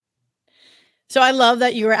So I love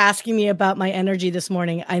that you were asking me about my energy this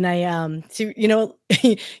morning. And I so,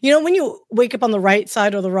 when you wake up on the right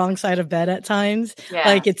side or the wrong side of bed at times,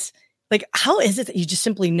 like it's like, how is it that you just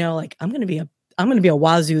simply know, like, I'm gonna be a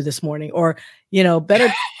wazoo this morning, or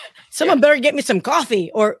someone better get me some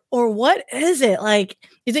coffee, or what is it? Like,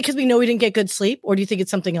 is it because we know we didn't get good sleep, or do you think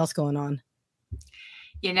it's something else going on?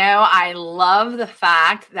 I love the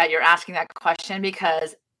fact that you're asking that question,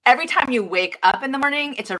 because every time you wake up in the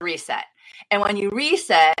morning, it's a reset. And when you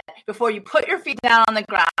reset, before you put your feet down on the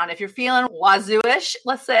ground, if you're feeling wazoo-ish,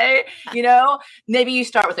 let's say, maybe you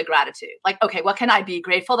start with a gratitude. Like, okay, what can I be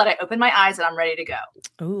grateful that I opened my eyes and I'm ready to go?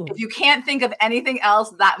 Ooh. If you can't think of anything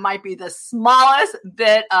else, that might be the smallest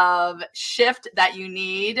bit of shift that you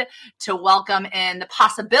need to welcome in the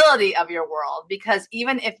possibility of your world. Because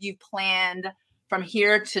even if you planned from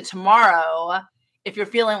here to tomorrow, if you're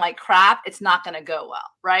feeling like crap, it's not going to go well,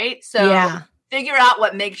 right? So figure out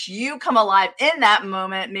what makes you come alive in that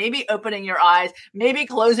moment, maybe opening your eyes, maybe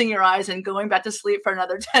closing your eyes and going back to sleep for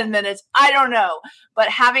another 10 minutes. I don't know. But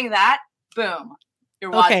having that, boom,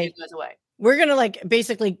 your wazoo goes away. We're going to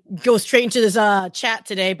basically go straight into this chat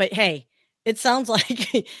today. But hey, it sounds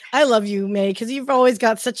like I love you, May, because you've always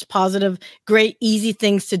got such positive, great, easy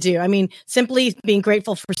things to do. I mean, simply being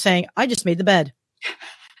grateful for saying, I just made the bed.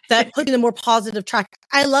 That puts you in a more positive track.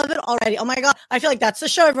 I love it already. Oh my God. I feel like that's the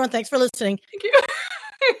show, everyone. Thanks for listening. Thank you.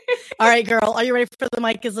 All right, girl. Are you ready for the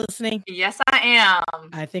mic is listening? Yes, I am.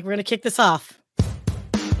 I think we're going to kick this off.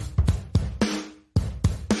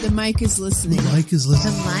 The mic is listening. The mic is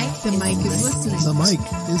listening. The mic is listening. The mic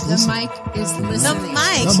is listening. The mic is listening. The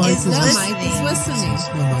mic is listening.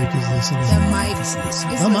 The mic is listening.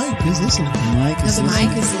 The mic is listening. The mic is listening. The mic is listening. The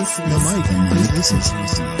mic is listening. The mic is listening.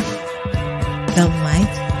 The mic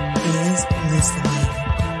is listening.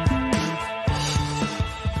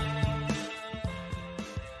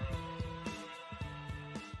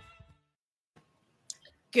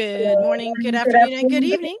 Good morning, good afternoon, and good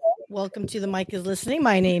evening. Welcome to The Mic is Listening.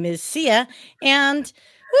 My name is Sia, and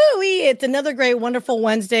it's another great, wonderful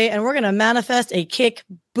Wednesday, and we're going to manifest a kick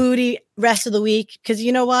booty rest of the week, because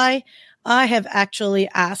you know why? I have actually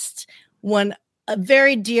asked a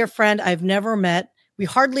very dear friend I've never met. We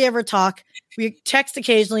hardly ever talk. We text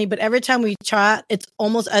occasionally, but every time we chat, it's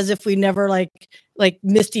almost as if we never like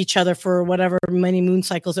missed each other for whatever many moon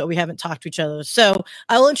cycles that we haven't talked to each other. So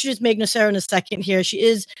I will introduce Meg Nocero in a second here. She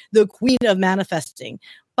is the queen of manifesting.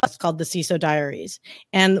 It's called the CISO Diaries.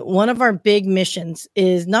 And one of our big missions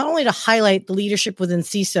is not only to highlight the leadership within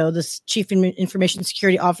CISO, the Chief Information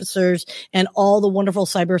Security Officers, and all the wonderful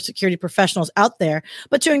cybersecurity professionals out there,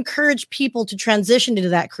 but to encourage people to transition into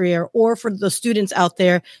that career, or for the students out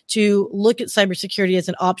there to look at cybersecurity as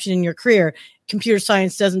an option in your career. Computer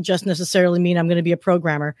science doesn't just necessarily mean I'm going to be a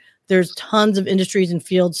programmer. There's tons of industries and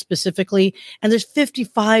fields specifically, and there's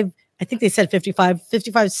 55,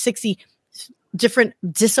 60 different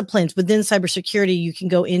disciplines within cybersecurity you can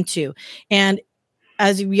go into. And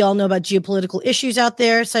as we all know about geopolitical issues out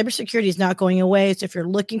there, cybersecurity is not going away. So if you're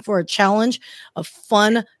looking for a challenge, a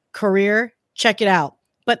fun career, check it out.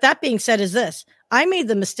 But that being said is this, I made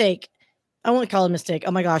the mistake. I won't call it a mistake.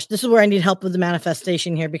 Oh my gosh, this is where I need help with the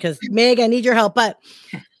manifestation here, because Meg, I need your help. But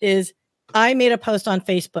I made a post on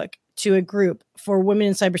Facebook to a group for women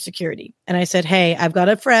in cybersecurity. And I said, hey, I've got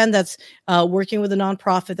a friend that's working with a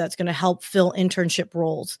nonprofit that's going to help fill internship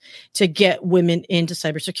roles to get women into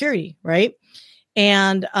cybersecurity, right?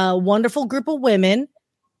 And a wonderful group of women,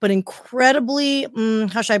 but incredibly,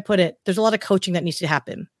 how should I put it? There's a lot of coaching that needs to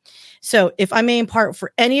happen. So if I may impart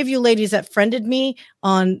for any of you ladies that friended me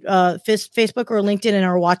on Facebook or LinkedIn and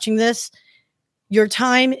are watching this, your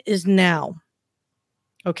time is now.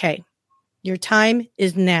 Okay. Your time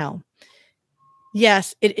is now.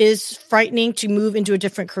 Yes, it is frightening to move into a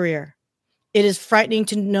different career. It is frightening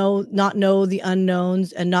to not know the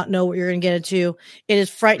unknowns and not know what you're going to get into. It is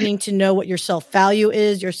frightening to know what your self-value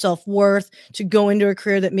is, your self-worth, to go into a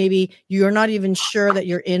career that maybe you're not even sure that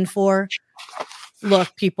you're in for.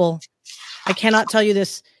 Look, people, I cannot tell you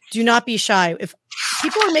this. Do not be shy. If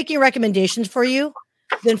people are making recommendations for you,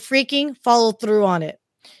 then freaking follow through on it.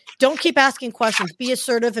 Don't keep asking questions. Be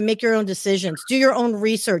assertive and make your own decisions. Do your own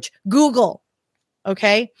research. Google.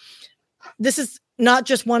 Okay? This is not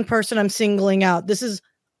just one person I'm singling out. This is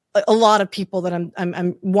a lot of people that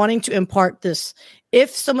I'm wanting to impart this.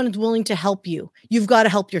 If someone is willing to help you, you've got to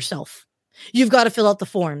help yourself. You've got to fill out the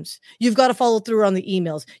forms. You've got to follow through on the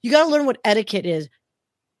emails. You got to learn what etiquette is.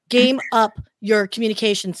 Game up your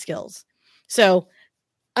communication skills. So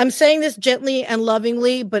I'm saying this gently and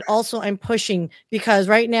lovingly, but also I'm pushing, because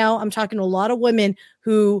right now I'm talking to a lot of women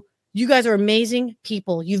who, you guys are amazing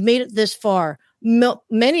people. You've made it this far.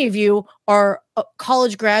 many of you are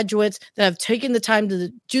college graduates that have taken the time to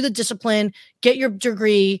do the discipline, get your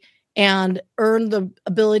degree, and earn the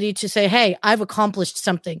ability to say, hey, I've accomplished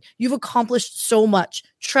something. You've accomplished so much.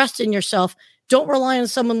 Trust in yourself. Don't rely on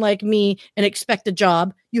someone like me and expect a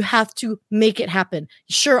job. You have to make it happen.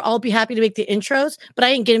 Sure, I'll be happy to make the intros, but I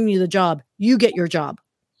ain't giving you the job. You get your job.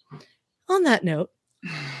 On that note,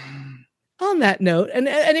 and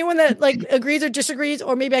anyone that like agrees or disagrees,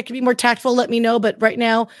 or maybe I could be more tactful, let me know. But right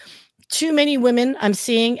now, too many women I'm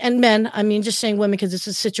seeing, and men, I mean, just saying women because it's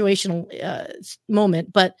a situational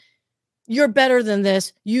moment, but you're better than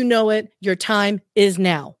this. You know it. Your time is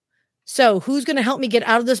now. So who's going to help me get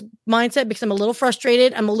out of this mindset? Because I'm a little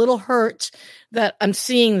frustrated. I'm a little hurt that I'm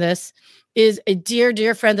seeing this. Is a dear,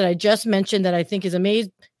 dear friend that I just mentioned that I think is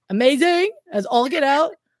amazing as all get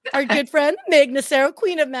out. Our good friend, Meg Nocero,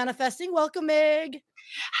 Queen of Manifesting. Welcome, Meg.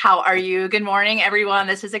 How are you? Good morning, everyone.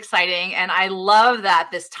 This is exciting. And I love that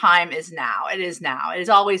this time is now. It is now. It is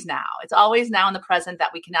always now. It's always now in the present that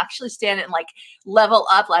we can actually stand and like level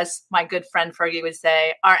up, as my good friend Fergie would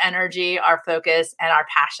say, our energy, our focus, and our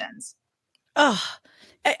passions. Oh,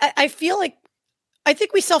 I feel like, I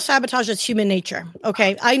think we self-sabotage as human nature.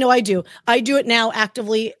 Okay. I know I do. I do it now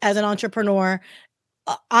actively as an entrepreneur.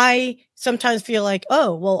 I sometimes feel like,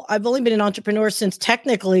 oh, well, I've only been an entrepreneur since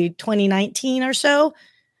technically 2019 or so.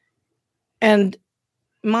 And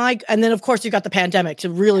then of course you got the pandemic to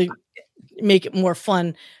really make it more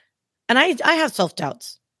fun. And I have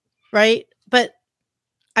self-doubts, right? But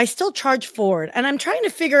I still charge forward, and I'm trying to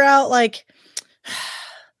figure out like,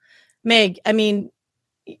 Meg, I mean,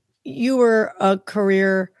 you were a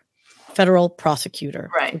career federal prosecutor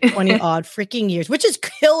right. for 20 odd freaking years, which is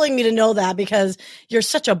killing me to know that because you're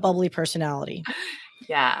such a bubbly personality.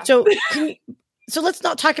 Yeah. So let's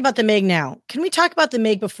not talk about the Meg now. Can we talk about the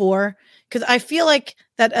Meg before? Because I feel like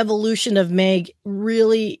that evolution of Meg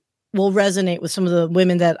really will resonate with some of the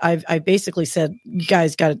women that I basically said, you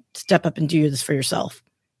guys got to step up and do this for yourself.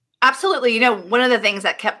 Absolutely. You know, one of the things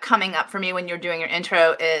that kept coming up for me when you're doing your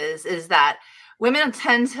intro is that women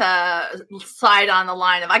tend to slide on the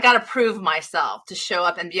line of, I got to prove myself to show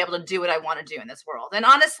up and be able to do what I want to do in this world. And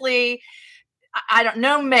honestly, I don't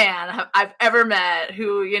know, man, I've ever met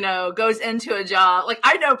who, you know, goes into a job. Like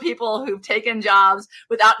I know people who've taken jobs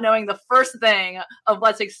without knowing the first thing of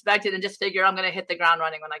what's expected and just figure I'm going to hit the ground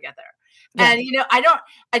running when I get there. Yeah. And, you know,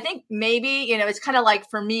 I think maybe, you know, it's kind of like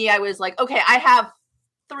for me, I was like, okay, I have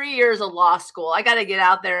 3 years of law school. I got to get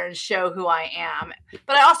out there and show who I am.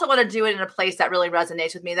 But I also want to do it in a place that really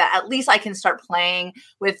resonates with me, that at least I can start playing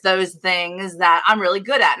with those things that I'm really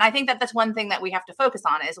good at. And I think that that's one thing that we have to focus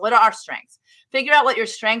on is, what are our strengths? Figure out what your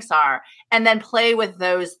strengths are and then play with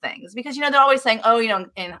those things. Because, you know, they're always saying, oh, you know,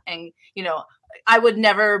 and you know, I would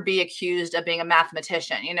never be accused of being a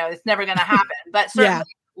mathematician. You know, it's never going to happen. But certainly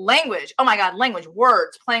language, oh my God, language,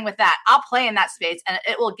 words, playing with that. I'll play in that space and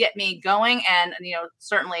it will get me going, and, you know,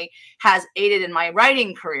 certainly has aided in my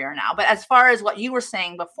writing career now. But as far as what you were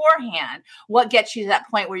saying beforehand, what gets you to that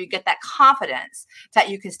point where you get that confidence that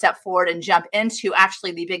you can step forward and jump into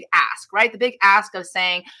actually the big ask, right? The big ask of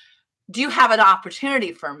saying, do you have an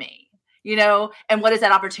opportunity for me? You know, and what does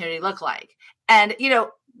that opportunity look like? And, you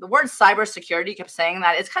know, the word cybersecurity, kept saying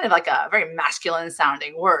that, it's kind of like a very masculine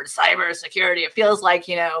sounding word, cybersecurity. It feels like,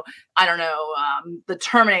 you know, I don't know, the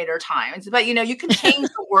Terminator times, but, you know, you can change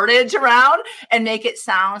the wordage around and make it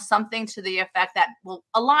sound something to the effect that will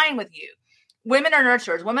align with you. Women are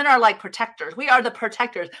nurturers. Women are like protectors. We are the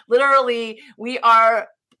protectors. Literally, we are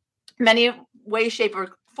many ways, shape,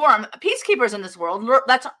 or form peacekeepers in this world.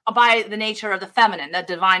 That's by the nature of the feminine, the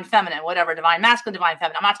divine feminine, whatever, divine masculine, divine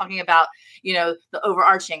feminine. I'm not talking about, you know, the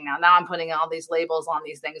overarching now. Now I'm putting all these labels on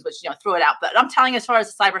these things, which, you know, throw it out. But I'm telling you, as far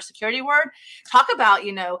as the cybersecurity word, talk about,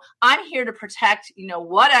 you know, I'm here to protect, you know,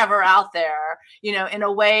 whatever out there, you know, in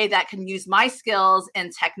a way that can use my skills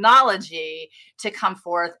in technology to come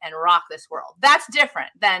forth and rock this world. That's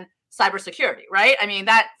different than cybersecurity, right? I mean,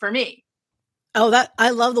 that for me. Oh, that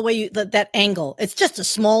I love the way you that angle. It's just a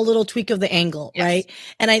small little tweak of the angle, yes. Right?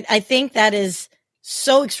 And I think that is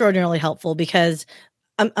so extraordinarily helpful, because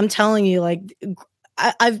I'm telling you, like,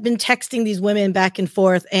 I've been texting these women back and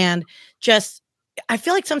forth, and just I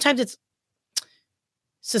feel like sometimes it's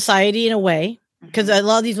society in a way, because a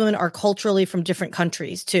lot of these women are culturally from different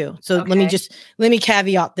countries too. So let me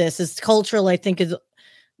caveat this: is cultural, I think, is a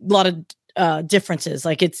lot of differences.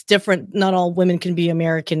 Like, it's different. Not all women can be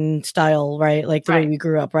American style, right? Like the way we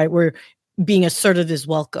grew up, right? Where being assertive is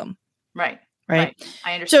welcome. Right. I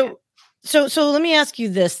understand. So let me ask you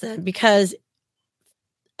this then, because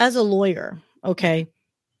as a lawyer, okay,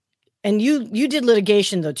 And you did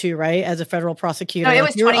litigation though too, right? As a federal prosecutor, No, it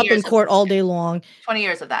was you were 20 up in years court all day long. 20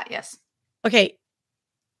 years of that, yes. Okay,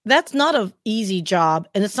 that's not an easy job,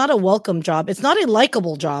 and it's not a welcome job. It's not a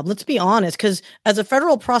likable job. Let's be honest, because as a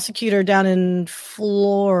federal prosecutor down in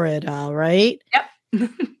Florida, right? Yep.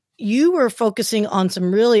 You were focusing on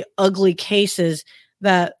some really ugly cases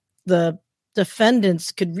that the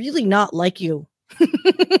defendants could really not like you.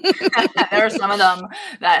 There are some of them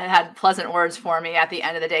that had pleasant words for me at the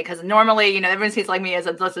end of the day, because normally, everyone sees like me as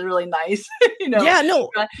this is really nice, Yeah, no,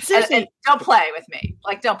 seriously. And don't play with me.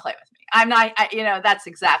 Like, don't play with me. I'm not, that's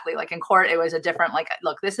exactly like in court. It was a different, like,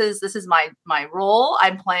 look, this is my role.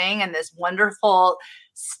 I'm playing in this wonderful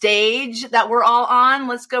stage that we're all on.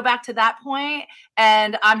 Let's go back to that point.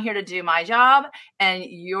 And I'm here to do my job. And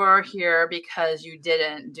you're here because you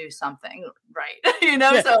didn't do something right.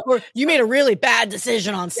 Yeah, so or you made a really bad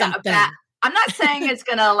decision on something. I'm not saying it's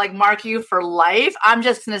going to like mark you for life. I'm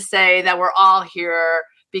just going to say that we're all here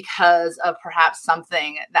because of perhaps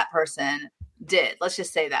something that person did. Let's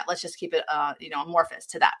just say that. Let's just keep it, amorphous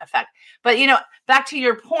to that effect. But, back to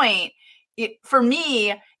your point, for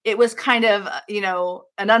me, it was kind of,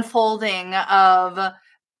 an unfolding of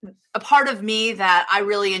a part of me that I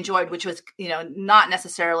really enjoyed, which was, not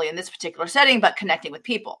necessarily in this particular setting, but connecting with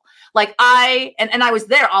people. Like I was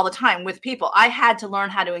there all the time with people. I had to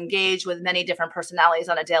learn how to engage with many different personalities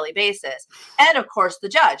on a daily basis. And of course, the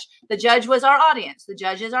judge was our audience. The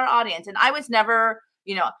judge is our audience. And I was never,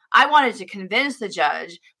 I wanted to convince the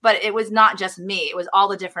judge, but it was not just me. It was all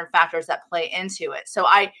the different factors that play into it. So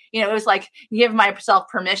it was like give myself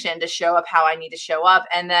permission to show up how I need to show up.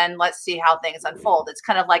 And then let's see how things unfold. It's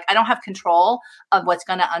kind of like, I don't have control of what's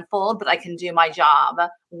going to unfold, but I can do my job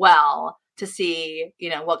well to see,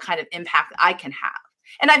 what kind of impact I can have.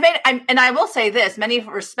 And I will say this, many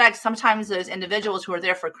respects, sometimes those individuals who are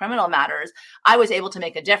there for criminal matters, I was able to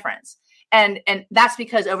make a difference. And that's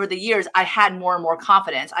because over the years, I had more and more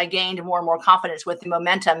confidence. I gained more and more confidence with the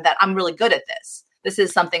momentum that I'm really good at this. This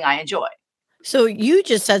is something I enjoy. So you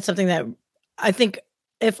just said something that I think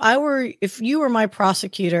if you were my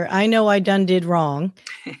prosecutor, I know I did wrong.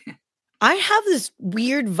 I have this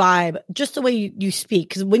weird vibe, just the way you speak,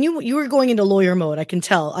 because when you were going into lawyer mode, I can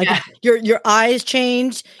tell. Your eyes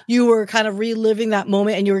changed. You were kind of reliving that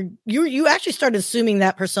moment, and you actually started assuming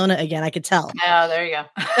that persona again. I could tell. Oh, there you go.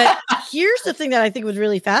 But here's the thing that I think was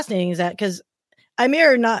really fascinating is that because I may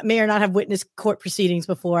or not have witnessed court proceedings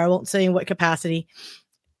before. I won't say in what capacity.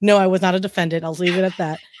 No, I was not a defendant. I'll leave it at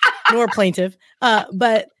that, nor a plaintiff.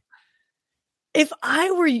 But if I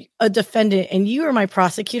were a defendant and you were my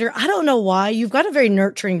prosecutor, I don't know why, you've got a very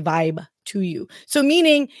nurturing vibe to you. So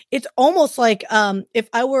meaning it's almost like if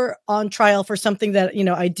I were on trial for something that,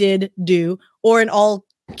 I did do, or in all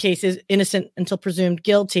cases, innocent until presumed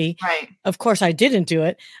guilty. Right. Of course, I didn't do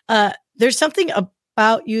it. There's something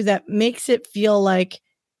about you that makes it feel like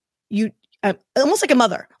you, almost like a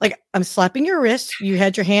mother. Like I'm slapping your wrist. You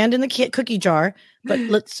had your hand in the cookie jar,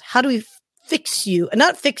 but how do we fix you? And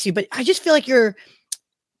not fix you, but I just feel like you're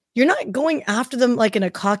not going after them like in a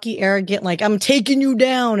cocky, arrogant, like I'm taking you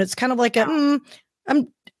down. It's kind of like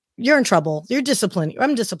you're in trouble. You're disciplining.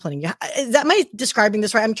 I'm disciplining you. Am I describing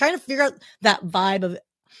this right? I'm trying to figure out that vibe of it.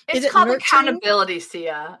 It's called accountability,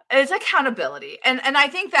 Sia. It's accountability. And I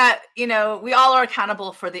think that, we all are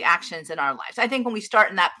accountable for the actions in our lives. I think when we start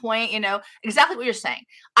in that point, exactly what you're saying.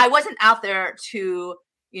 I wasn't out there to,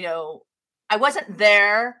 I wasn't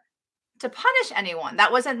there to punish anyone.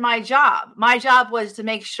 That wasn't my job. My job was to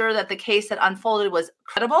make sure that the case that unfolded was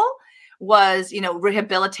credible, was,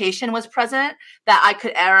 rehabilitation was present, that I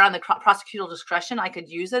could err on the prosecutorial discretion. I could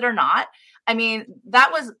use it or not. I mean,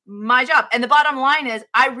 that was my job. And the bottom line is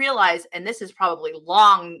I realized, and this is probably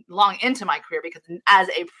long into my career, because as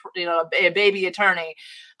a baby attorney,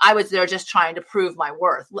 I was there just trying to prove my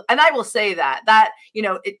worth. And I will say that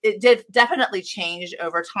it did definitely change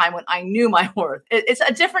over time when I knew my worth. It's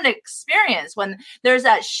a different experience when there's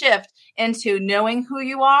that shift into knowing who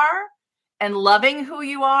you are and loving who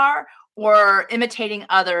you are, or imitating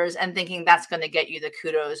others and thinking that's going to get you the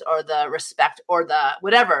kudos or the respect or the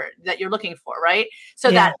whatever that you're looking for, right?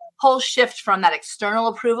 So that whole shift from that external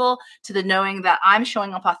approval to the knowing that I'm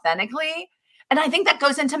showing up authentically. And I think that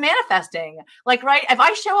goes into manifesting. Like, right, if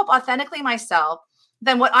I show up authentically myself,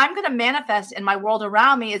 then what I'm going to manifest in my world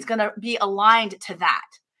around me is going to be aligned to that.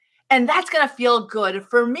 And that's going to feel good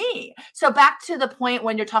for me. So back to the point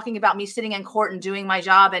when you're talking about me sitting in court and doing my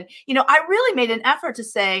job. And, I really made an effort to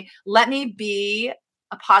say, let me be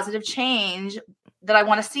a positive change that I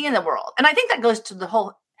want to see in the world. And I think that goes to the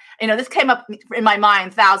whole, this came up in my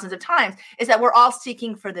mind thousands of times, is that we're all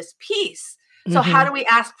seeking for this peace. So how do we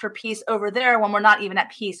ask for peace over there when we're not even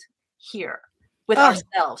at peace here with Oh.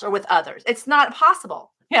 ourselves or with others. It's not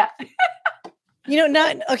possible. Yeah.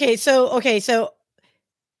 So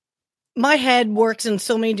my head works in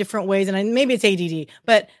so many different ways, and maybe it's ADD,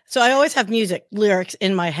 but so I always have music lyrics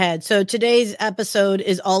in my head. So today's episode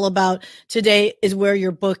is all about today is where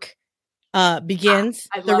your book begins.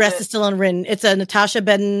 The rest is still unwritten. It's a Natasha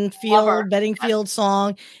Bedingfield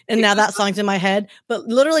song, and now that song's in my head. But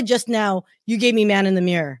literally just now, you gave me "Man in the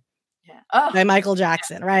Mirror" by Michael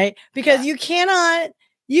Jackson, right? Because you cannot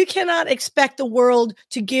expect the world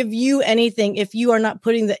to give you anything if you are not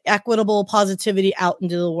putting the equitable positivity out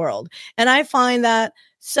into the world. And I find that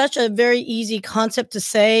such a very easy concept to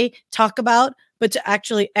say, talk about, but to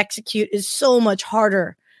actually execute is so much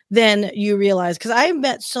harder than you realize. Because I've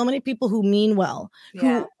met so many people who mean well,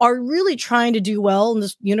 who are really trying to do well in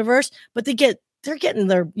this universe, but they're getting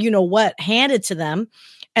their, handed to them,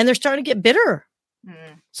 and they're starting to get bitter.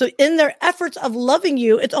 So in their efforts of loving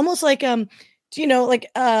you, it's almost like, I don't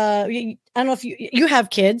know if you have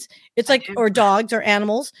kids. It's like, or dogs or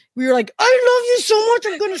animals. We were like, I love you so much,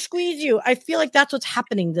 I'm going to squeeze you. I feel like that's what's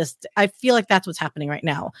happening. I feel like that's what's happening right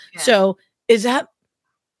now. Yeah. So is that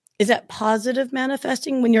positive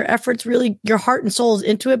manifesting when your efforts really, your heart and soul is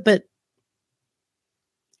into it, but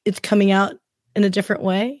it's coming out in a different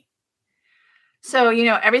way? So,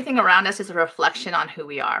 everything around us is a reflection on who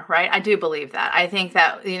we are, right? I do believe that. I think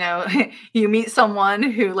that, you meet someone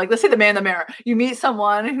who, like, let's say the man in the mirror, you meet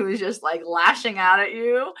someone who is just like lashing out at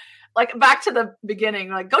you, like back to the beginning,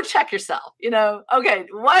 like, go check yourself, okay,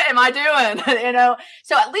 what am I doing?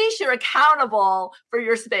 So at least you're accountable for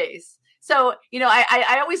your space. So,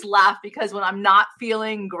 I always laugh because when I'm not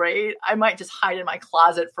feeling great, I might just hide in my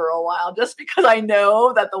closet for a while just because I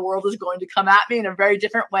know that the world is going to come at me in a very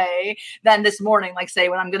different way than this morning, like say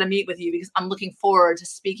when I'm going to meet with you, because I'm looking forward to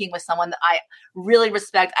speaking with someone that I really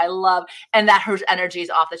respect, I love, and that her energy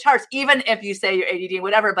is off the charts, even if you say you're ADD and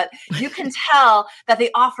whatever, but you can tell that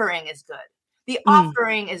the offering is good. The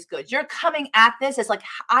offering is good. You're coming at this as like,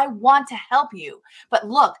 I want to help you, but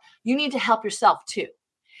look, you need to help yourself too.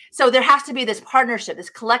 So there has to be this partnership, this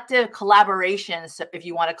collective collaboration, if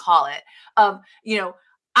you want to call it, of,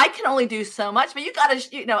 I can only do so much, but you got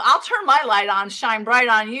to, I'll turn my light on, shine bright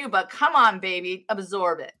on you, but come on, baby,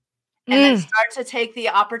 absorb it. And then start to take the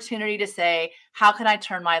opportunity to say, how can I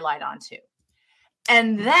turn my light on too?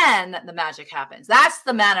 And then the magic happens. That's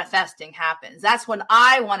the manifesting happens. That's when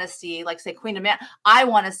I want to see, like say Queen of Man, I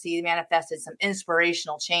want to see manifested some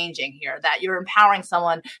inspirational changing here, that you're empowering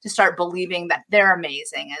someone to start believing that they're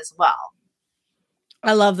amazing as well.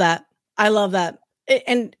 I love that.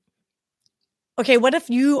 And okay, what if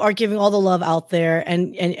you are giving all the love out there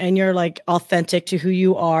and you're like authentic to who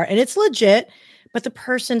you are and it's legit, but the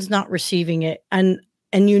person's not receiving it. And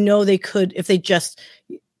they could, if they just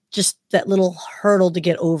that little hurdle to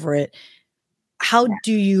get over it. How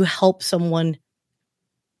do you help someone,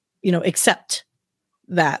 accept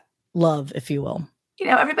that love, if you will?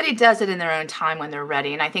 Everybody does it in their own time when they're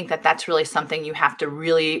ready. And I think that that's really something you have to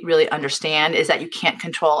really, really understand, is that you can't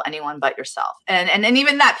control anyone but yourself. And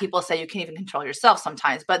even that, people say you can't even control yourself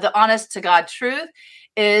sometimes. But the honest to God truth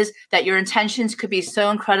is that your intentions could be so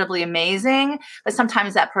incredibly amazing, but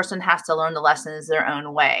sometimes that person has to learn the lessons their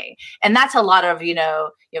own way. And that's a lot of,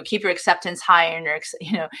 keep your acceptance high and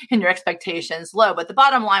your expectations low. But the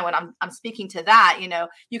bottom line, when I'm speaking to that,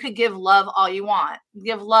 you could give love all you want,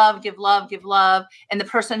 give love. And the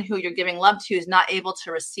person who you're giving love to is not able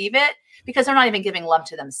to receive it because they're not even giving love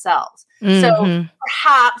to themselves. Mm-hmm. So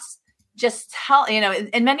perhaps just tell,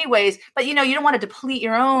 in many ways, but you don't want to deplete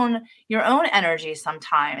your own energy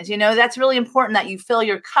sometimes. That's really important, that you fill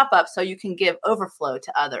your cup up so you can give overflow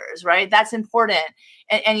to others, right? That's important.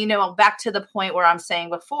 And back to the point where I'm saying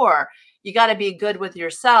before, you got to be good with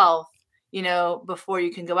yourself, before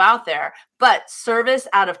you can go out there. But service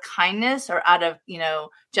out of kindness or out of,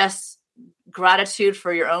 just gratitude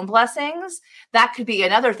for your own blessings, that could be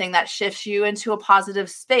another thing that shifts you into a positive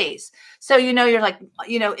space. So, you're like,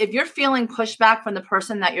 if you're feeling pushback from the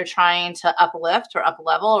person that you're trying to uplift or up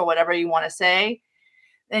level or whatever you want to say,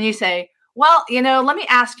 then you say, well, let me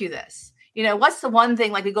ask you this, what's the one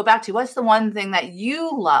thing, like we go back to, what's the one thing that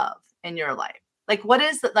you love in your life? Like, what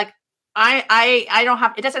is the, like, I don't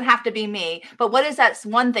have, it doesn't have to be me, but what is that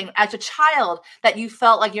one thing as a child that you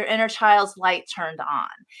felt like your inner child's light turned on?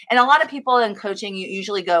 And a lot of people in coaching, you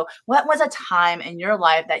usually go, what was a time in your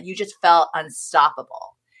life that you just felt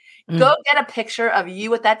unstoppable? Go get a picture of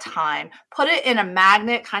you at that time, put it in a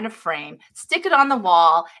magnet kind of frame, stick it on the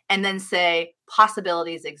wall, and then say,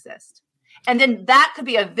 possibilities exist. And then that could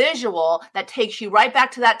be a visual that takes you right back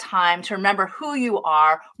to that time to remember who you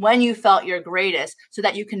are when you felt your greatest, so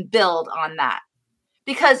that you can build on that.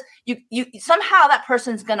 because you somehow that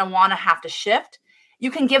person's going to want to have to shift.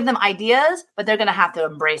 You can give them ideas, but they're going to have to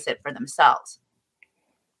embrace it for themselves.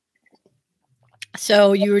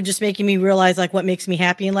 So you were just making me realize like what makes me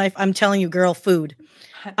happy in life. I'm telling you, girl, food.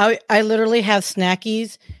 I literally have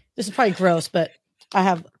snackies. This is probably gross, but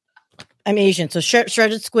I'm Asian. So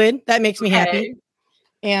shredded squid, that makes me happy.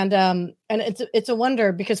 And it's a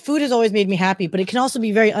wonder because food has always made me happy, but it can also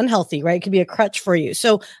be very unhealthy, right? It could be a crutch for you.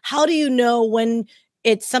 So how do you know when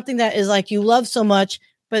it's something that is like you love so much,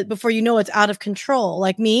 but before you know it's out of control?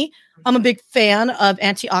 Like me, I'm a big fan of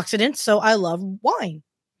antioxidants, so I love wine.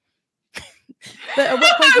 But at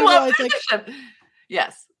what point do you realize, like,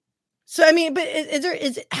 yes. So I mean, but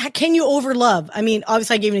can you overlove? I mean,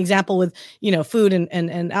 obviously, I gave an example with food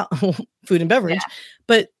and food and beverage,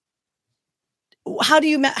 but how do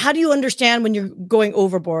you understand when you're going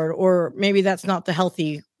overboard, or maybe that's not the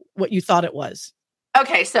healthy what you thought it was?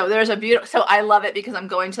 Okay, so there's so I love it because I'm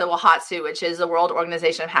going to WAHATSU, which is the World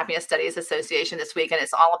Organization of Happiness Studies Association this week, and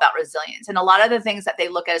it's all about resilience. And a lot of the things that they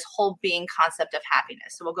look at is whole being concept of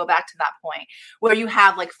happiness. So we'll go back to that point where you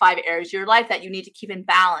have like 5 areas of your life that you need to keep in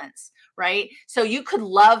balance, right? So you could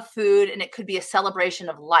love food and it could be a celebration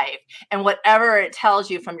of life. And whatever it tells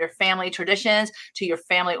you, from your family traditions to your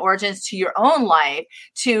family origins to your own life,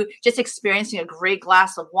 to just experiencing a great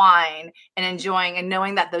glass of wine and enjoying and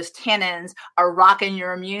knowing that those tannins are rocking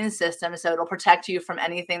your immune system, so it'll protect you from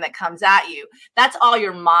anything that comes at you. That's all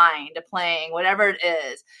your mind playing, whatever it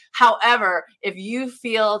is. However, if you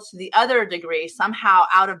feel to the other degree somehow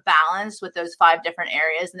out of balance with those 5 different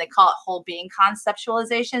areas, and they call it whole being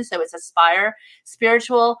conceptualization. So it's aspire,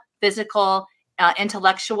 spiritual, physical,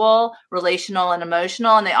 intellectual, relational, and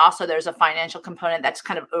emotional. And there's a financial component that's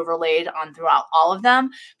kind of overlaid on throughout all of them.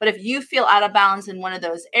 But if you feel out of balance in one of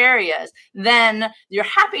those areas, then your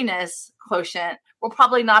happiness quotient will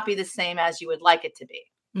probably not be the same as you would like it to be.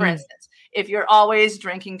 For instance, if you're always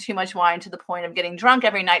drinking too much wine to the point of getting drunk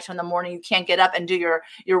every night, so in the morning you can't get up and do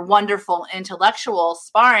your wonderful intellectual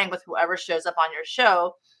sparring with whoever shows up on your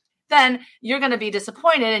show, then you're going to be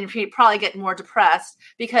disappointed and you probably get more depressed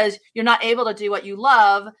because you're not able to do what you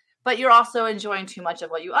love, but you're also enjoying too much of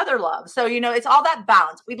what you other love. So, it's all that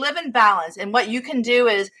balance. We live in balance. And what you can do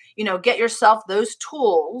is, get yourself those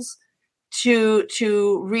tools to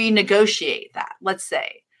renegotiate that, let's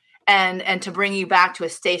say, and to bring you back to a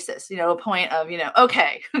stasis, a point of,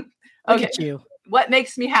 okay, Look at you. What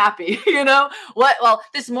makes me happy? Well,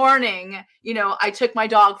 this morning, I took my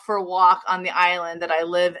dog for a walk on the island that I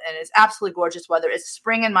live in. It's absolutely gorgeous weather. It's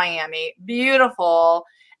spring in Miami, beautiful.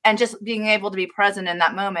 And just being able to be present in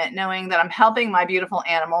that moment, knowing that I'm helping my beautiful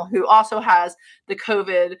animal who also has the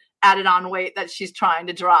COVID added on weight that she's trying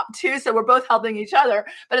to drop too. So we're both helping each other,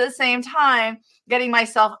 but at the same time, getting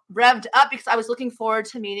myself revved up because I was looking forward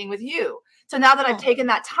to meeting with you. So now that I've taken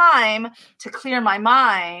that time to clear my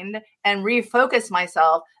mind and refocus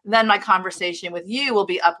myself, then my conversation with you will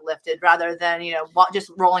be uplifted rather than,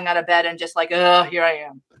 just rolling out of bed and just like, oh, here I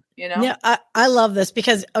am, Yeah, I love this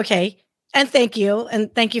because, okay. And thank you.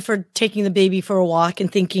 And thank you for taking the baby for a walk and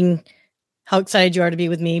thinking how excited you are to be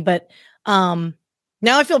with me. But now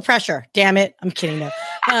I feel pressure. Damn it. I'm kidding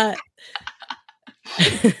now.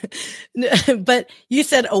 But you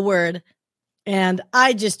said a word and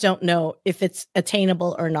I just don't know if it's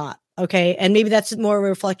attainable or not. Okay. And maybe that's more a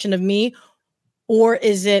reflection of me, or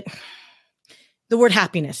is it the word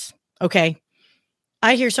happiness? Okay.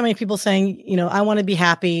 I hear so many people saying, I want to be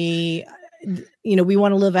happy. We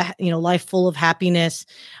want to live a life full of happiness.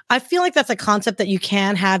 I feel like that's a concept that you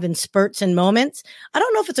can have in spurts and moments. I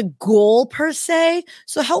don't know if it's a goal per se.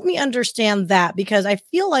 So help me understand that, because I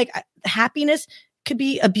feel like happiness could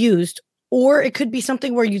be abused, or it could be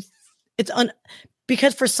something where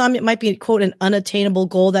because for some it might be, quote, an unattainable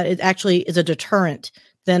goal that it actually is a deterrent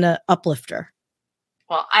than an uplifter.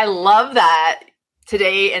 Well, I love that.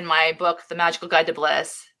 Today in my book, The Magical Guide to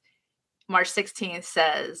Bliss, March 16th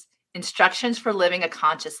says, instructions for living a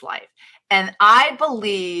conscious life. And I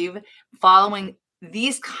believe following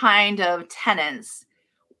these kind of tenets,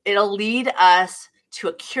 it'll lead us to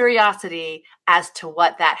a curiosity as to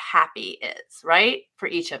what that happy is, right? For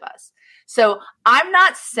each of us. So I'm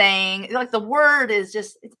not saying, like, the word's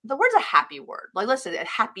a happy word. Like, listen,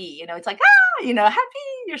 happy, it's like, happy,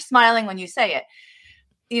 you're smiling when you say it.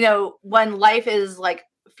 When life is like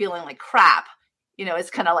feeling like crap, it's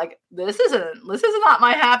kind of like, this is not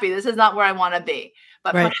my happy. This is not where I want to be.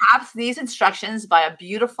 But right. Perhaps these instructions by a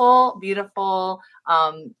beautiful, beautiful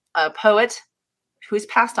poet who's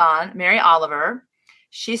passed on, Mary Oliver,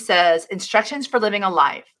 she says, instructions for living a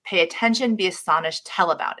life. Pay attention, be astonished,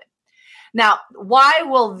 tell about it. Now, why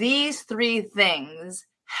will these 3 things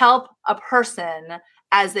help a person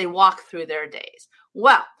as they walk through their days?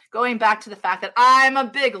 Well, going back to the fact that I'm a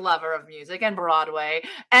big lover of music and Broadway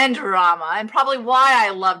and drama, and probably why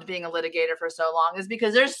I loved being a litigator for so long is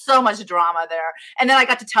because there's so much drama there. And then I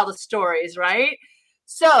got to tell the stories, right?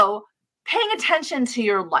 So paying attention to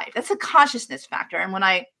your life, that's a consciousness factor. And when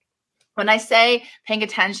I say paying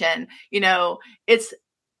attention,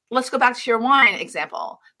 let's go back to your wine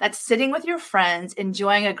example. That's sitting with your friends,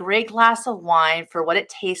 enjoying a great glass of wine for what it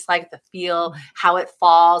tastes like, the feel, how it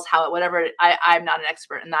falls, whatever. I'm not an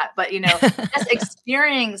expert in that, but just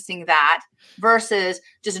experiencing that versus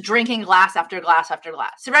just drinking glass after glass after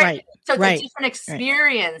glass. Right? So it's a different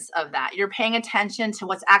experience of that. You're paying attention to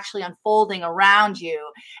what's actually unfolding around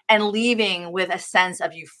you and leaving with a sense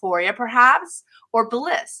of euphoria, perhaps, or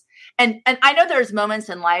bliss. And I know there's moments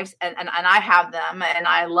in life, and I have them, and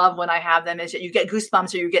I love when I have them, is that you get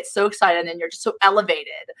goosebumps or you get so excited and you're just so elevated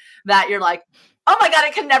that you're like, oh my God,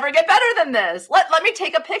 it can never get better than this. Let me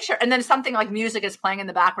take a picture. And then something like music is playing in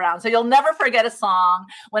the background. So you'll never forget a song.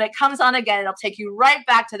 When it comes on again, it'll take you right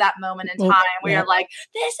back to that moment in time where you're like,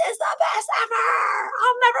 this is the best ever.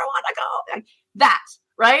 I'll never want to go. Like that,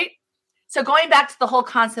 right? So going back to the whole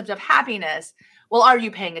concept of happiness, well, are you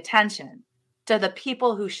paying attention to the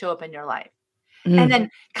people who show up in your life? And then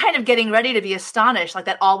kind of getting ready to be astonished, like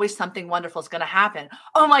that always something wonderful is going to happen.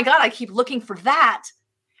 Oh my God, I keep looking for that.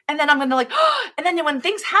 And then I'm going to and then when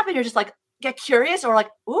things happen, you're just like, get curious or like,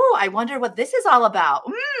 ooh, I wonder what this is all about.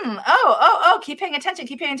 Keep paying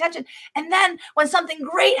attention. And then when something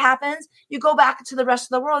great happens, you go back to the rest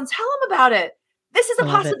of the world and tell them about it. This is a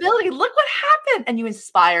possibility. Look what happened. And you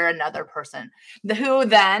inspire another person who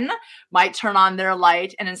then might turn on their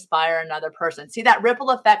light and inspire another person. See that ripple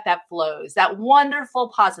effect that flows, that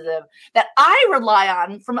wonderful positive that I rely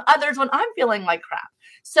on from others when I'm feeling like crap.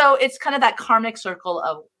 So it's kind of that karmic circle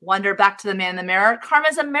of wonder. Back to the man in the mirror. Karma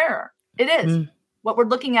is a mirror. It is. What we're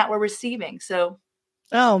looking at, we're receiving. So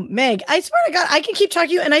oh, Meg, I swear to God, I can keep talking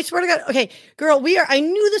to you. And I swear to God, okay, girl, I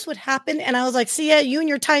knew this would happen. And I was like, see ya, you and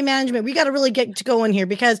your time management, we got to really get to going here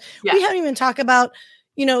because we haven't even talked about,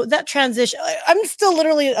 that transition. I'm still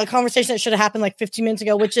literally a conversation that should have happened like 15 minutes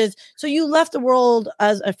ago, which is, so you left the world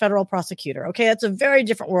as a federal prosecutor. Okay. That's a very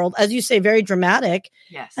different world. As you say, very dramatic.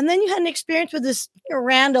 Yes. And then you had an experience with this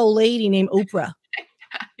rando lady named Oprah.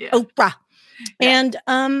 Oprah. Yeah.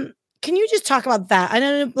 And, can you just talk about that? I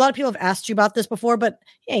know a lot of people have asked you about this before, but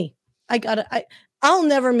hey, I'll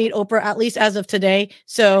never meet Oprah, at least as of today.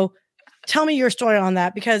 So tell me your story on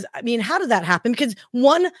that, because how did that happen? Because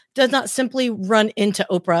one does not simply run into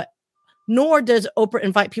Oprah, nor does Oprah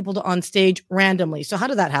invite people to on stage randomly. So how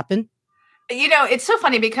did that happen? It's so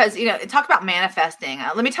funny because, talk about manifesting.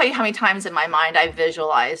 Let me tell you how many times in my mind I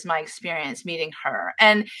visualized my experience meeting her.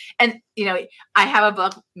 And I have a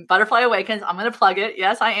book, Butterfly Awakens. I'm going to plug it.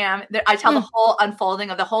 Yes, I am. I tell the whole unfolding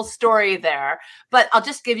of the whole story there, but I'll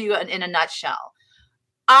just give you in a nutshell.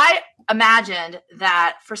 I imagined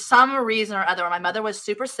that for some reason or other, when my mother was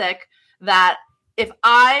super sick, that if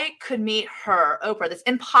I could meet her, Oprah, this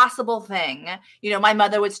impossible thing, my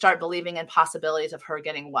mother would start believing in possibilities of her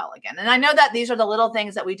getting well again. And I know that these are the little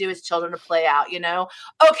things that we do as children to play out,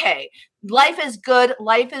 okay, life is good.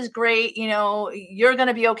 Life is great. You're going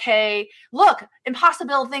to be okay. Look,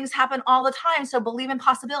 impossible things happen all the time. So believe in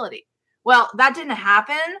possibility. Well, that didn't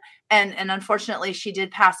happen. And unfortunately, she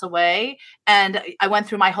did pass away. And I went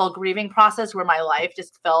through my whole grieving process where my life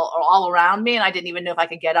just fell all around me. And I didn't even know if I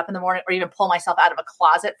could get up in the morning or even pull myself out of a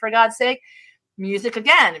closet, for God's sake. Music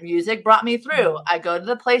brought me through. I go to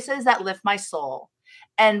the places that lift my soul.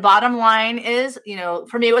 And bottom line is,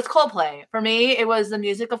 for me, it was Coldplay. For me, it was the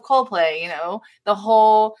music of Coldplay, the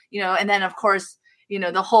whole, and then of course,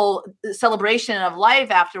 the whole celebration of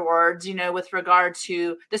life afterwards, with regard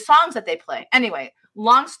to the songs that they play. Anyway,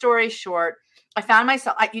 long story short, I found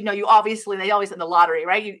myself, they always in the lottery,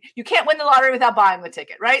 right? You can't win the lottery without buying the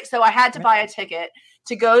ticket, right? So I had to buy a ticket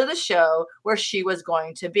to go to the show where she was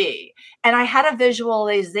going to be. And I had a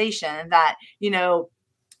visualization that,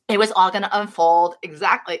 it was all going to unfold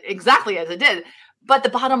exactly as it did. But the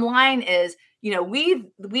bottom line is, we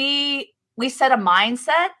set a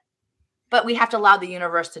mindset, but we have to allow the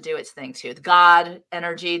universe to do its thing too. God,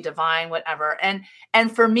 energy, divine, whatever. And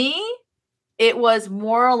for me, it was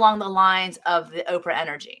more along the lines of the Oprah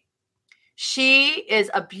energy. She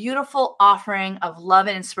is a beautiful offering of love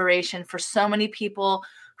and inspiration for so many people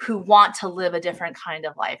who want to live a different kind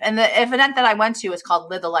of life. And the event that I went to is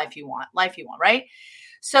called Live the Life You Want, right?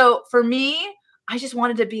 So for me, I just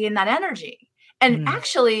wanted to be in that energy. And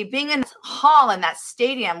actually being in this hall in that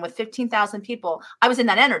stadium with 15,000 people, I was in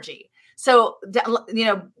that energy. So,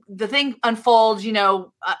 the thing unfolds,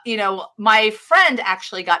 my friend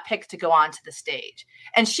actually got picked to go onto the stage,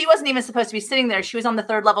 and she wasn't even supposed to be sitting there. She was on the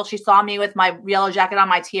third level. She saw me with my yellow jacket on,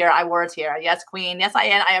 my tiara. I wore a tiara. Yes, queen. Yes, I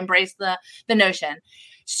am. I embrace the notion.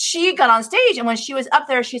 She got on stage, and when she was up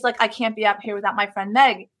there, she's like, I can't be up here without my friend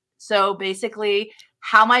Meg. So basically,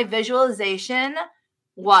 how my visualization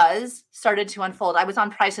started to unfold. I was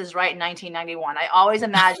on Price is Right in 1991. I always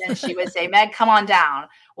imagined she would say, Meg, come on down.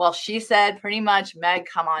 Well, she said pretty much, Meg,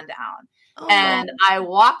 come on down. Oh. And I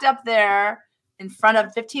walked up there in front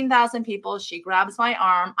of 15,000 people. She grabs my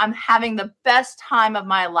arm. I'm having the best time of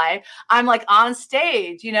my life. I'm like on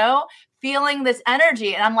stage, feeling this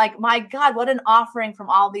energy. And I'm like, my God, what an offering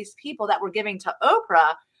from all these people that were giving to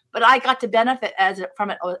Oprah. But I got to benefit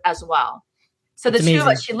from it as well. So the two of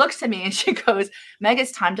us, she looks at me and she goes, Meg,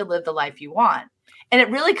 it's time to live the life you want. And it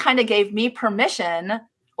really kind of gave me permission.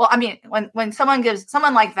 Well, I mean, when someone gives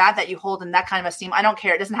someone like that you hold in that kind of esteem, I don't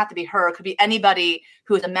care. It doesn't have to be her. It could be anybody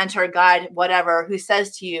who is a mentor, guide, whatever, who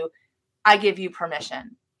says to you, I give you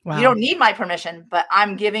permission. Wow. You don't need my permission, but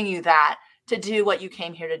I'm giving you that to do what you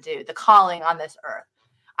came here to do, the calling on this earth.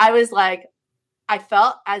 I was like, I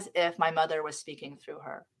felt as if my mother was speaking through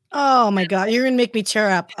her. Oh my God. You're going to make me tear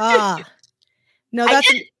up. No,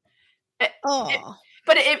 that's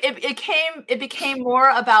but it became more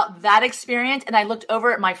about that experience. And I looked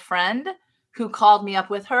over at my friend who called me up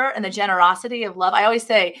with her and the generosity of love. I always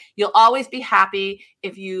say, you'll always be happy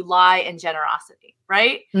if you lie in generosity,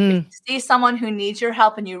 right? If you see someone who needs your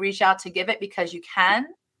help and you reach out to give it because you can,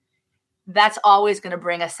 that's always going to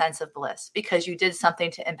bring a sense of bliss because you did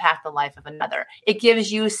something to impact the life of another. It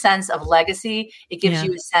gives you a sense of legacy. It gives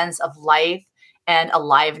you a sense of life and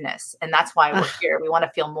aliveness. And that's why we're here. We want to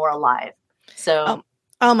feel more alive. So,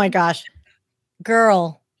 oh my gosh,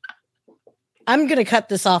 girl, I'm going to cut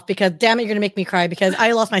this off because damn it, you're going to make me cry because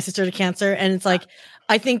I lost my sister to cancer. And it's like,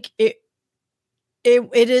 I think it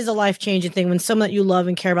is a life-changing thing when someone that you love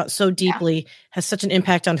and care about so deeply has such an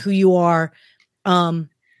impact on who you are.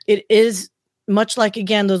 It is much like,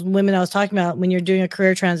 again, those women I was talking about when you're doing a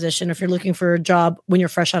career transition, if you're looking for a job when you're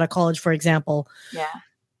fresh out of college, for example. Yeah.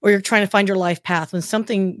 Or you're trying to find your life path, when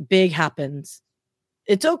something big happens,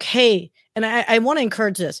 it's okay. And I want to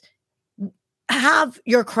encourage this. Have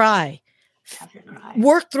your cry.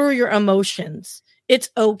 Work through your emotions. It's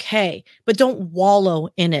okay, but don't wallow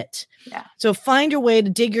in it. Yeah. So find your way to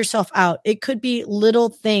dig yourself out. It could be little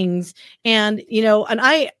things. And, and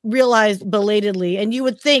I realized belatedly, and you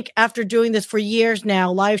would think after doing this for years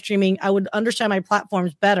now, live streaming, I would understand my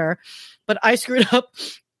platforms better, but I screwed up.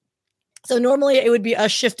 So normally it would be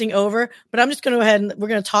us shifting over, but I'm just going to go ahead and we're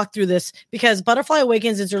going to talk through this because Butterfly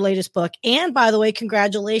Awakens is your latest book. And by the way,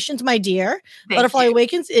 congratulations, my dear. Butterfly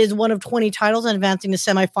Awakens is one of 20 titles and advancing to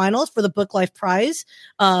semifinals for the Book Life Prize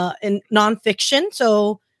in nonfiction.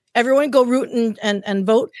 So everyone go root and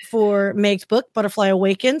vote for Meg's book, Butterfly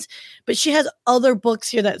Awakens. But she has other books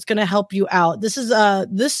here that's going to help you out. This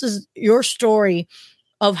is your story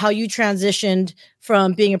of how you transitioned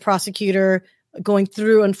from being a prosecutor, going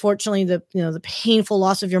through, unfortunately, the painful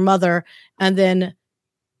loss of your mother, and then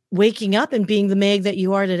waking up and being the Meg that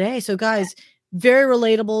you are today. So guys, very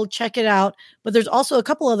relatable. Check it out. But there's also a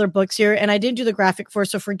couple other books here, and I didn't do the graphic for,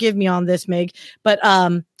 so forgive me on this, Meg. But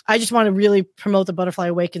I just want to really promote the Butterfly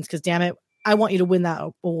Awakens because, damn it, I want you to win that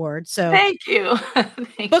award. So thank you.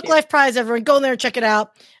 Book Life Prize, everyone. Go in there and check it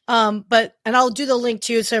out. And I'll do the link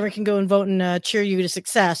too so everyone can go and vote and cheer you to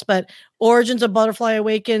success. But Origins of Butterfly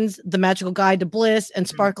Awakens, The Magical Guide to Bliss, and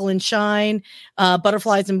Sparkle and Shine,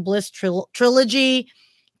 Butterflies and Bliss trilogy.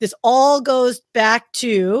 This all goes back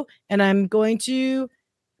to, and I'm going to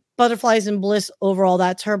Butterflies and Bliss overall.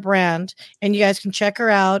 That's her brand. And you guys can check her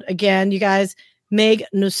out. Again, you guys,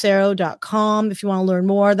 megnocero.com if you want to learn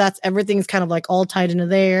more. That's everything's kind of like all tied into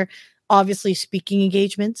there. Obviously, speaking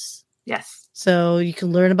engagements. Yes. So you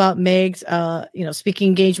can learn about Meg's, speaking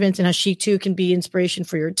engagements and how she too can be inspiration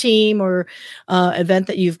for your team or event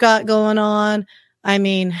that you've got going on. I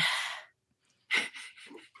mean,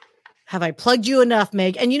 have I plugged you enough,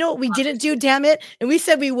 Meg? And you know what we didn't do, damn it? And we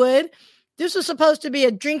said we would. This was supposed to be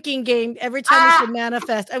a drinking game every time we should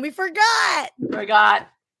manifest, and we forgot.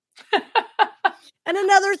 And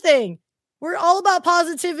another thing, we're all about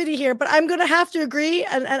positivity here, but I'm going to have to agree.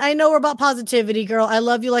 And I know we're about positivity, girl. I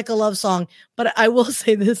love you like a love song, but I will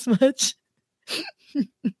say this much.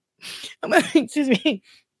 Excuse me.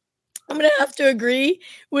 I'm going to have to agree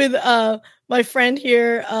with my friend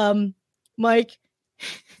here, Mike.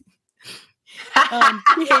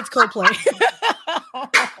 He hates Coldplay.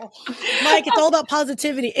 Mike, it's all about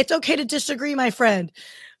positivity. It's okay to disagree, my friend.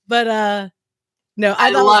 But No, I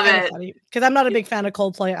I thought love it was kind of it. funny because I'm not a big fan of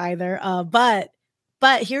Coldplay either.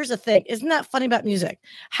 But here's the thing: isn't that funny about music?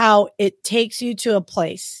 How it takes you to a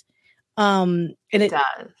place, and It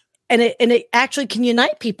does. and it actually can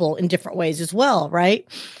unite people in different ways as well, right?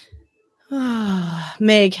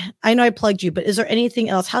 Meg, I know I plugged you, but is there anything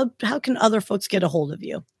else? How can other folks get a hold of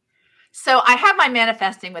you? So I have my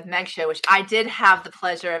Manifesting with Meg show, which I did have the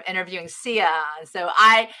pleasure of interviewing Sia on. So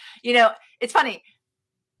it's funny.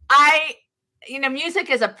 Music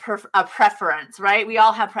is a preference, right? We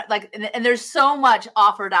all have and there's so much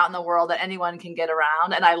offered out in the world that anyone can get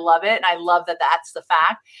around. And I love it. And I love that that's the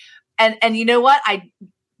fact. And you know what? I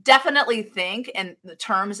definitely think in the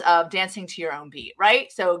terms of dancing to your own beat,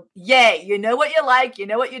 right? So yay, you know what you like, you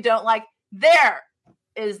know what you don't like. There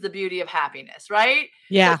is the beauty of happiness, right?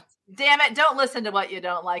 Yeah. So, damn it, don't listen to what you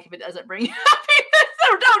don't like if it doesn't bring you happiness,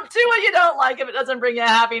 or don't do what you don't like if it doesn't bring you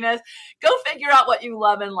happiness. Go figure out what you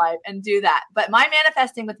love in life and do that. But my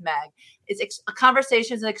Manifesting with Meg is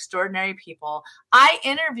conversations with extraordinary people. I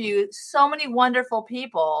interview so many wonderful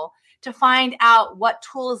people to find out what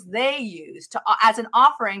tools they use as an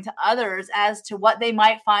offering to others as to what they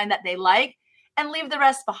might find that they like, and leave the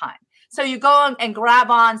rest behind. So you go and grab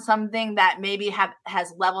on something that maybe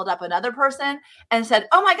has leveled up another person and said,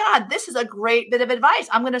 oh my God, this is a great bit of advice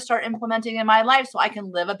I'm going to start implementing in my life so I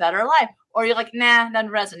can live a better life. Or you're like, nah,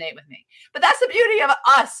 doesn't resonate with me. But that's the beauty of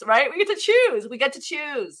us, right? We get to choose. We get to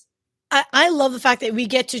choose. I love the fact that we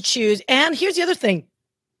get to choose. And here's the other thing.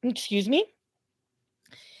 Excuse me.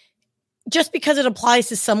 Just because it applies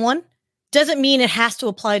to someone doesn't mean it has to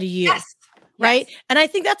apply to you. Yes. Right. Yes. And I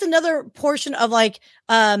think that's another portion of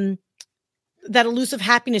that elusive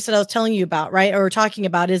happiness that I was telling you about, right? Or talking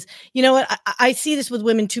about is, you know what? I see this with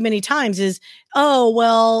women too many times is, oh,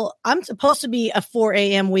 well, I'm supposed to be a 4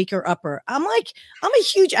 a.m. waker upper. I'm going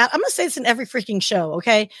to say this in every freaking show.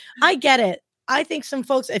 Okay. I get it. I think some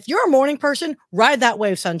folks, if you're a morning person, ride that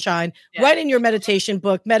wave, sunshine, write in your meditation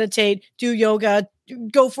book, meditate, do yoga,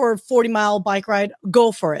 go for a 40-mile bike ride,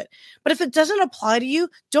 go for it. But if it doesn't apply to you,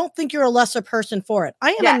 don't think you're a lesser person for it.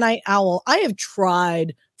 I am a night owl. I have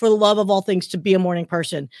tried for the love of all things to be a morning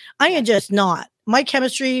person. I am just not. My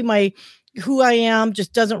chemistry, who I am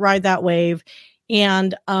just doesn't ride that wave.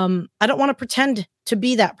 And I don't want to pretend to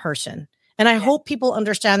be that person. And I hope people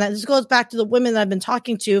understand that. This goes back to the women that I've been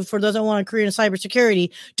talking to for those that want a career in cybersecurity.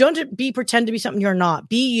 Don't pretend to be something you're not.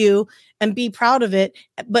 Be you and be proud of it.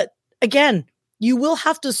 But again, you will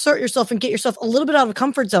have to assert yourself and get yourself a little bit out of a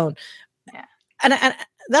comfort zone. Yeah. And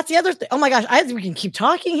that's the other thing. Oh my gosh, I think we can keep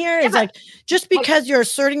talking here. It's like, just because you're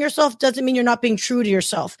asserting yourself doesn't mean you're not being true to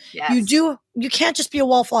yourself. Yes. You can't just be a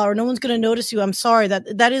wallflower. No one's going to notice you. I'm sorry.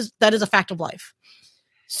 That is a fact of life.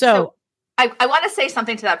 So I want to say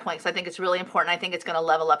something to that point because I think it's really important. I think it's going to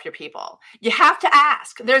level up your people. You have to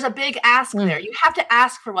ask. There's a big ask there. You have to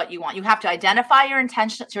ask for what you want. You have to identify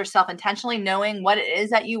yourself intentionally, knowing what it is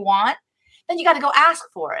that you want. Then you got to go ask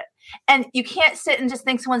for it. And you can't sit and just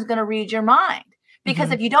think someone's going to read your mind.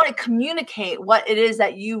 Because if you don't communicate what it is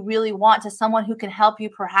that you really want to someone who can help you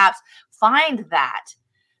perhaps find that,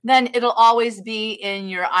 then it'll always be in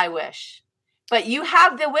your I wish. But you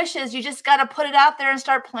have the wishes. You just got to put it out there and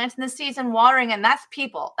start planting the seeds and watering. And that's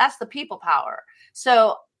people. That's the people power.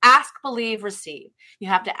 So ask, believe, receive. You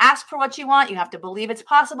have to ask for what you want. You have to believe it's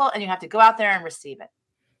possible. And you have to go out there and receive it.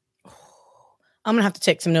 I'm going to have to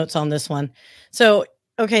take some notes on this one. So,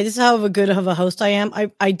 okay, this is how good of a host I am.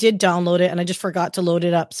 I did download it and I just forgot to load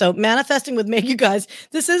it up. So Manifesting with Meg, you guys,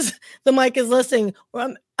 this is The Mic is Listening.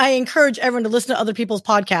 I encourage everyone to listen to other people's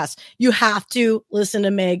podcasts. You have to listen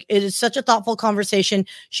to Meg. It is such a thoughtful conversation.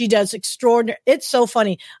 She does extraordinary. It's so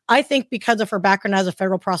funny. I think because of her background as a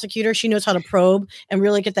federal prosecutor, she knows how to probe and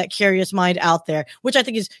really get that curious mind out there, which I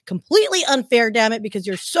think is completely unfair, damn it, because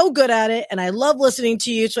you're so good at it. And I love listening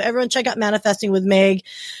to you. So everyone check out Manifesting with Meg.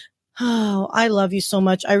 Oh, I love you so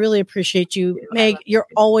much. I really appreciate you. Meg, you're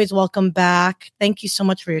always welcome back. Thank you so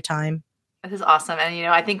much for your time. This is awesome. And,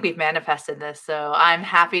 I think we've manifested this. So I'm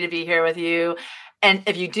happy to be here with you. And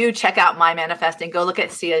if you do check out my Manifesting, go look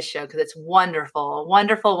at Sia's show because it's wonderful,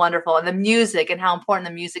 wonderful, wonderful. And the music and how important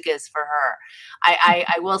the music is for her.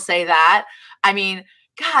 I will say that. I mean,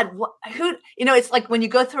 God, it's like when you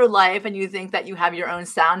go through life and you think that you have your own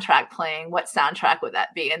soundtrack playing, what soundtrack would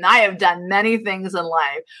that be? And I have done many things in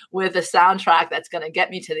life with a soundtrack that's going to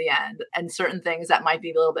get me to the end and certain things that might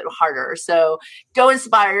be a little bit harder. So go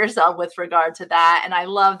inspire yourself with regard to that. And I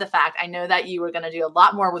love the fact, I know that you are going to do a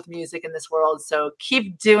lot more with music in this world. So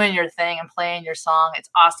keep doing your thing and playing your song. It's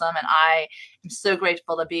awesome. And I am so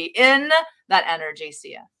grateful to be in that energy,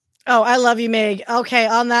 Sia. Oh, I love you, Meg. Okay,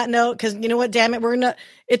 on that note, because you know what, damn it,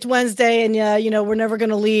 it's Wednesday and we're never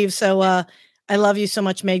going to leave. So I love you so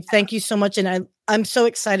much, Meg. Thank you so much. And I'm so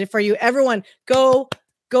excited for you. Everyone, go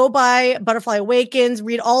buy Butterfly Awakens,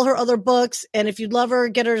 read all her other books. And if you'd love her,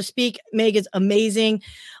 get her to speak. Meg is amazing.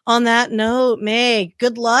 On that note, Meg,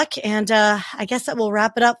 good luck. And I guess that will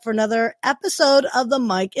wrap it up for another episode of The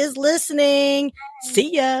Mic is Listening.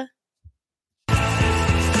 See ya.